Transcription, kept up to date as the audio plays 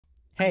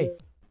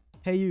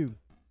Hey you.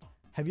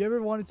 Have you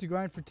ever wanted to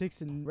grind for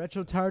ticks in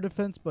retro tower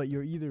defense, but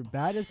you're either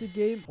bad at the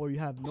game or you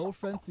have no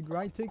friends to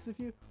grind ticks with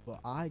you?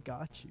 Well, I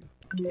got you.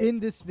 In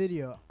this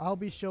video, I'll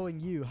be showing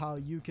you how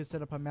you can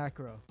set up a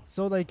macro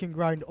so that you can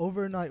grind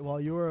overnight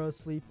while you are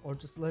asleep, or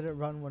just let it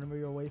run whenever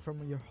you're away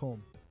from your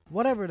home.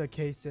 Whatever the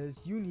case is,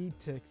 you need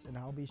ticks, and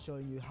I'll be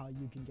showing you how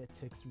you can get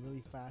ticks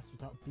really fast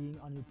without being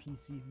on your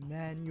PC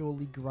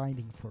manually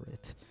grinding for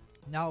it.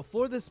 Now,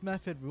 for this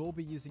method, we'll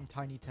be using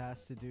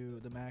TinyTask to do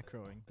the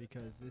macroing,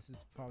 because this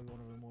is probably one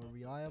of the more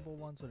reliable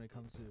ones when it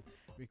comes to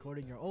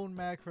recording your own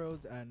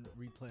macros and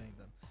replaying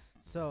them.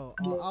 So,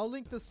 I'll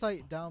link the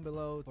site down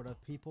below for the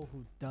people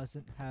who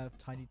doesn't have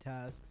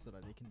TinyTask so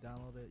that they can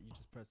download it. You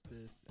just press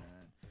this,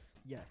 and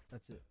yeah,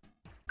 that's it.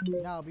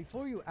 Now,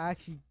 before you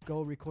actually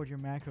go record your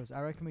macros,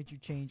 I recommend you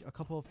change a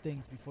couple of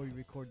things before you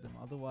record them.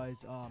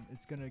 Otherwise,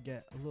 it's gonna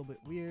get a little bit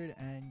weird,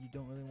 and you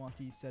don't really want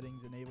these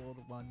settings enabled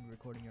when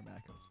recording your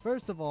macros.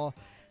 First of all,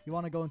 you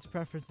want to go into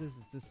preferences.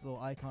 It's this little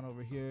icon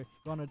over here.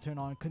 You want to turn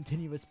on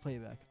continuous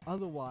playback.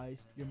 Otherwise,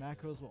 your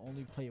macros will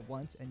only play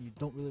once, and you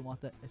don't really want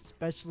that,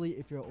 especially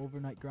if you're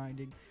overnight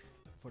grinding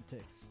for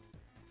ticks.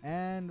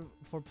 And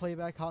for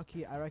playback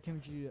hotkey, I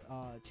recommend you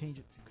change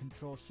it to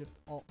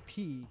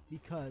Control-Shift-Alt-P,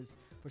 because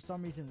for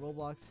some reason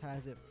Roblox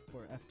has it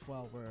for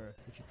F12, where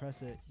if you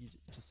press it, you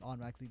just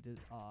automatically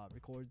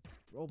records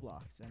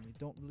Roblox, and you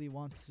don't really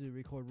want to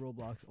record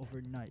Roblox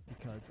overnight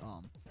because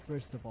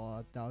first of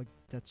all,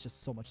 that's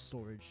just so much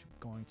storage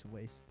going to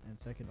waste, and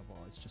second of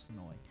all, it's just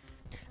annoying.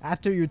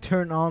 After you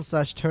turn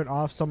on/turn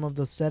off some of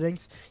the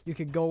settings, you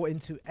can go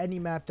into any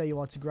map that you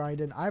want to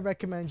grind in. I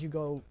recommend you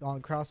go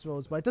on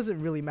Crossroads, but it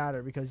doesn't really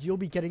matter because you'll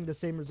be getting the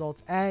same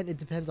results, and it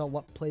depends on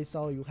what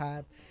playstyle you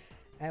have.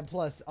 And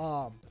plus,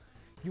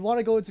 you want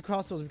to go into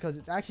Crossroads because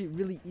it's actually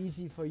really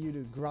easy for you to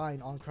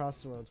grind on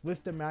Crossroads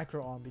with the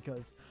macro on,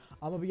 because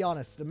I'm gonna be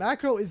honest, the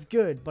macro is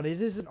good, but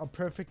it isn't a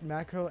perfect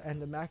macro, and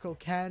the macro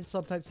can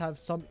sometimes have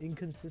some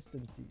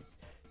inconsistencies.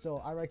 So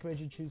I recommend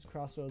you choose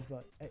Crossroads,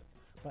 but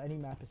any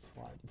map is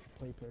fine if you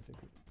play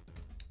perfectly.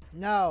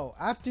 Now,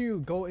 after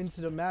you go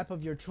into the map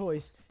of your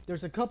choice,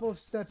 there's a couple of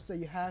steps that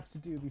you have to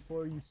do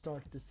before you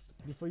start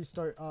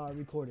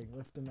recording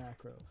with the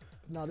macro.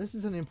 Now, this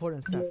is an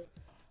important step.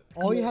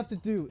 All you have to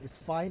do is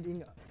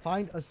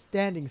find a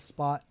standing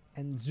spot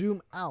and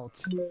zoom out,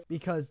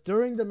 because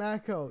during the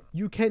macro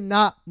you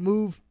cannot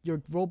move your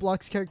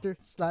Roblox character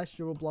 /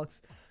 your Roblox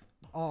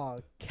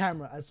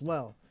camera as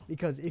well,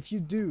 because if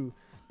you do,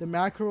 the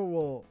macro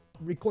will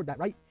record that,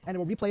 right? And it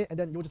will replay it, and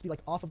then you'll just be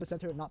like off of the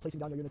center, not placing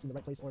down your units in the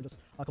right place, or just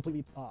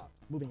completely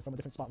moving from a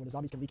different spot where the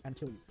zombies can leak and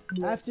kill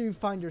you. After you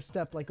find your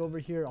step, like over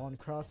here on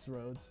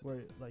Crossroads,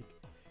 where like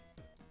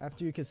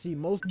after you can see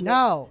most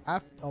now I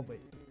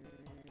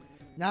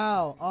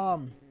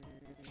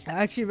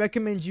actually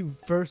recommend you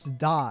first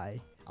die.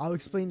 I'll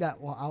explain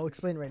that. Well, I'll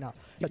explain it right now.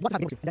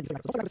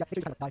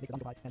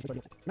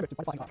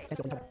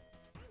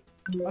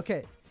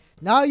 Okay,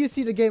 now you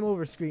see the game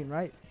over screen,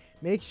 right?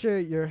 Make sure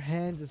your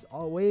hands is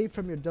away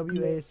from your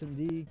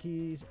WASD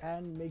keys,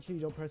 and make sure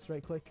you don't press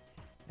right click,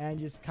 and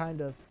you just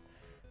kind of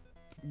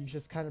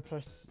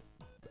press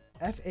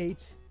F8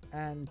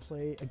 and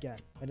play again,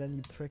 and then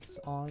you press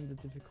on the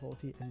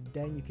difficulty, and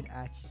then you can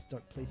actually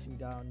start placing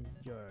down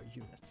your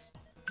units.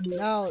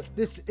 Now,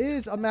 this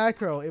is a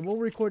macro. It will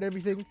record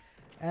everything,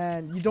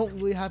 and you don't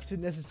really have to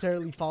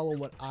necessarily follow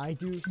what I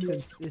do,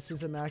 since this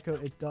is a macro.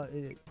 It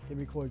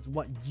records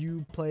what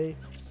you play.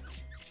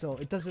 So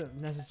it doesn't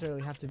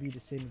necessarily have to be the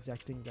same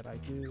exact thing that I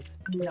do.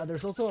 Now,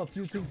 there's also a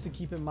few things to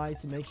keep in mind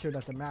to make sure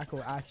that the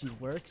macro actually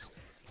works,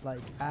 like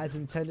as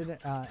intended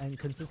and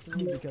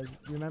consistently, because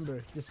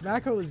remember, this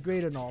macro is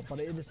great and all, but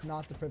it is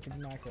not the perfect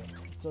macro,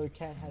 so it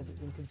can have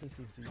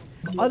inconsistencies.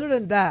 Other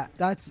than that,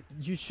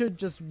 you should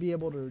just be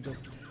able to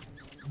just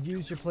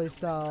use your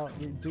playstyle,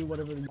 do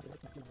whatever you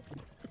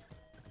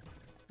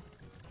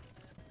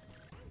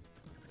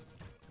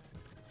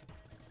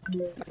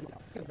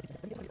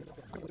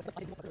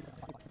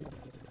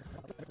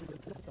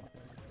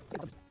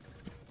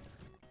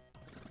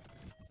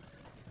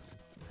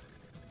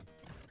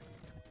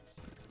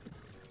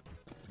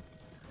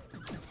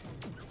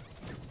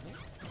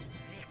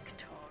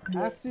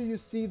After you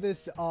see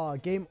this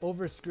game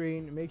over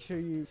screen, make sure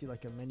you see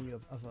like a menu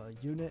of a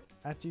unit.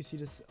 After you see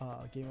this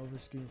game over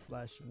screen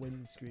 /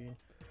 win screen,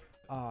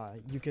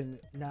 you can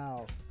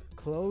now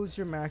close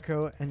your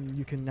macro, and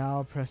you can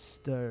now press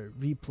the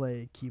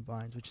replay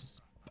keybinds, which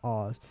is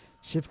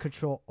Shift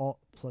Control Alt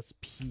plus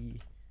P,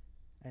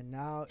 and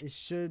now it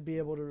should be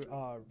able to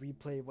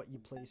replay what you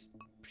placed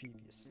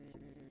previously.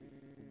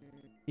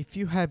 If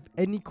you have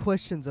any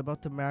questions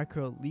about the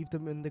macro, leave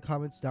them in the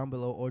comments down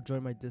below, or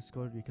join my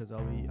Discord, because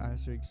I'll be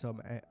answering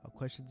some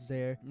questions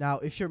there. Now,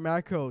 if your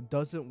macro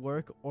doesn't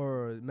work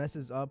or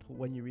messes up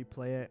when you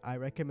replay it, I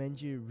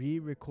recommend you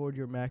re-record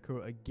your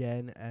macro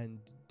again and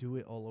do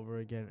it all over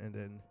again, and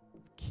then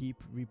keep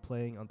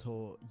replaying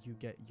until you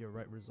get your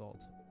right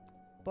result.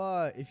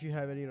 But if you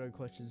have any other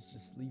questions,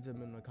 just leave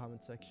them in the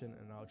comment section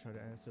and I'll try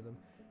to answer them.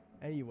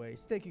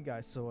 Anyways, thank you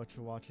guys so much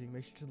for watching.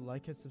 Make sure to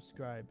like and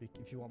subscribe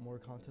if you want more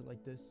content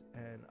like this,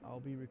 and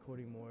I'll be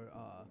recording more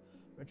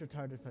retro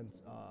tower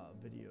defense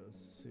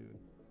videos soon.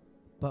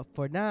 But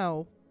for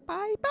now,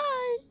 bye bye.